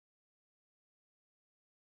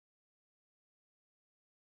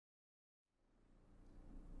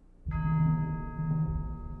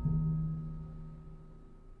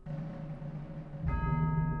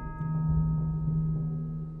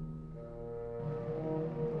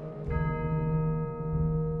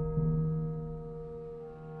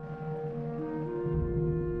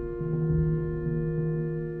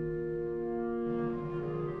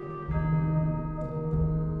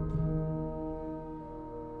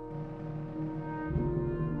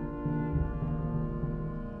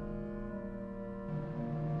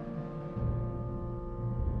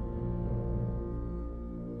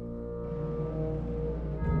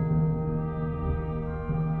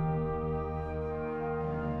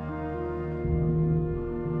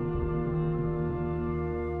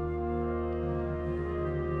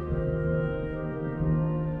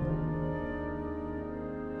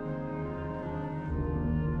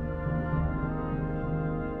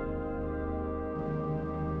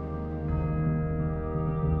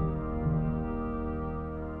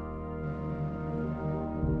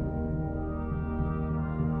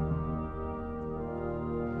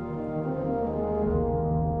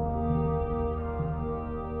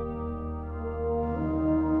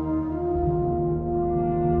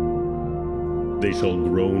They shall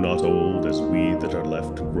grow not old as we that are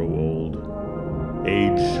left grow old.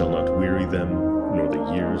 Age shall not weary them, nor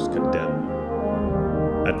the years condemn.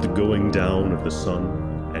 At the going down of the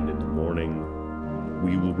sun, and in the morning,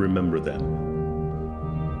 we will remember them.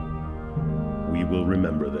 We will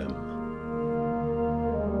remember them.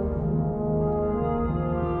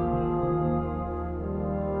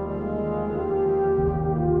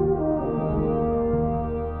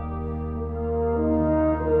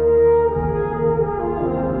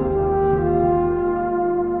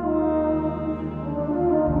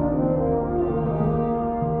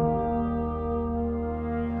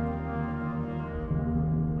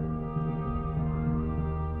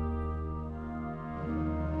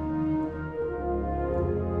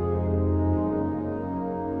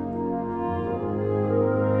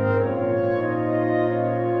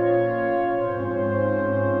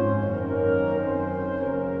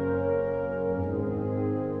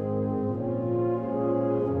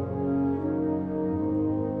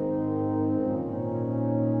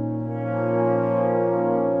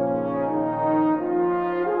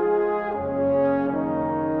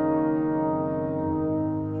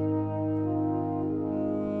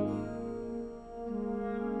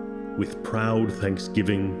 With proud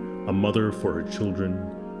thanksgiving, a mother for her children,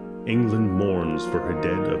 England mourns for her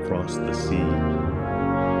dead across the sea.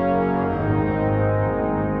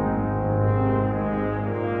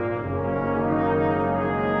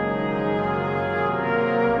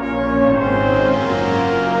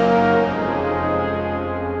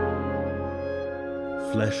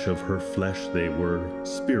 Flesh of her flesh they were,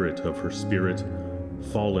 spirit of her spirit,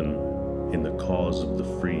 fallen in the cause of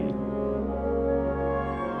the free.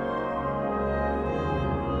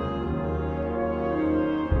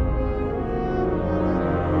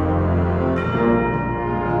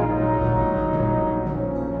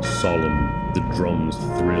 Solemn, the drums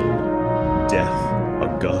thrill. Death,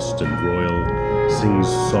 august and royal, sings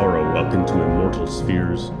sorrow up into immortal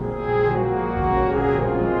spheres.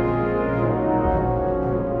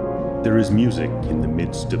 There is music in the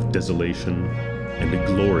midst of desolation, and a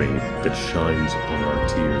glory that shines upon our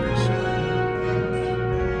tears.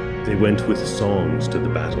 They went with songs to the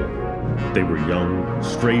battle. They were young,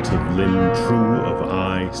 straight of limb, true of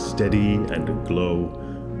eye, steady and aglow.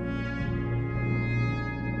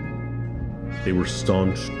 They were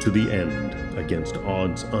staunch to the end, against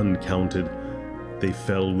odds uncounted. They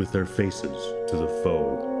fell with their faces to the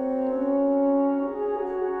foe.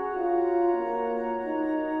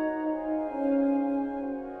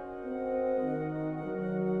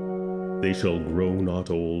 They shall grow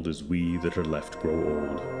not old as we that are left grow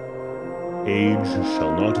old. Age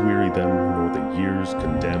shall not weary them, nor the years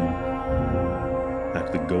condemn.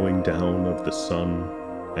 At the going down of the sun,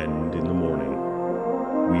 and in the morning,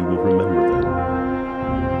 we will remember them.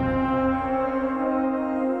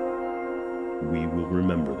 We will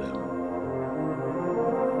remember them.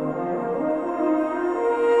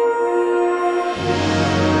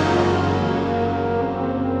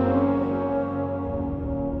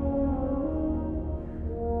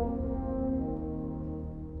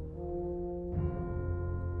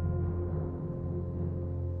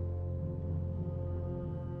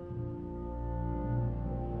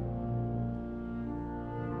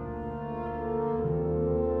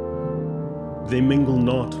 They mingle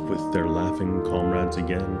not with their laughing comrades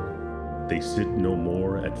again. They sit no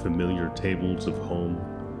more at familiar tables of home.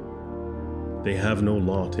 They have no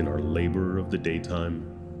lot in our labor of the daytime.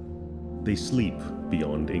 They sleep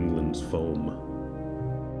beyond England's foam.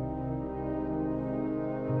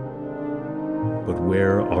 But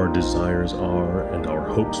where our desires are and our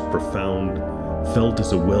hopes profound, felt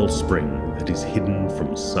as a wellspring that is hidden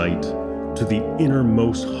from sight, to the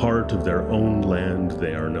innermost heart of their own land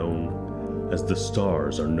they are known, as the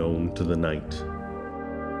stars are known to the night.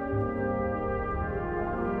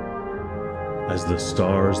 As the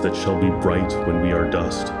stars that shall be bright when we are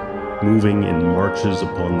dust, moving in marches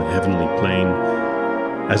upon the heavenly plain,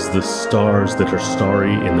 as the stars that are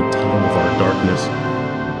starry in the time of our darkness,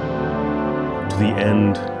 to the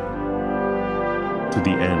end,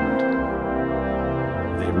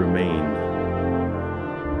 they remain.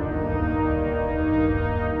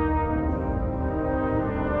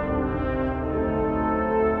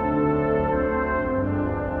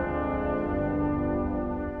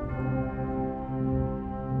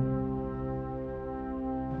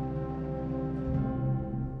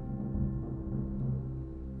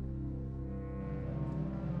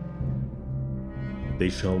 They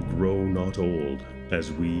shall grow not old,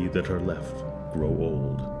 as we that are left grow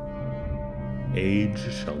old. Age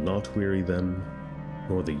shall not weary them,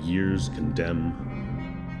 nor the years condemn.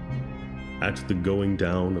 At the going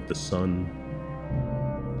down of the sun,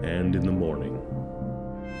 and in the morning.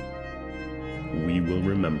 We will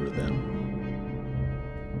remember them.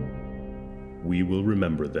 We will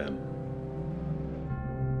remember them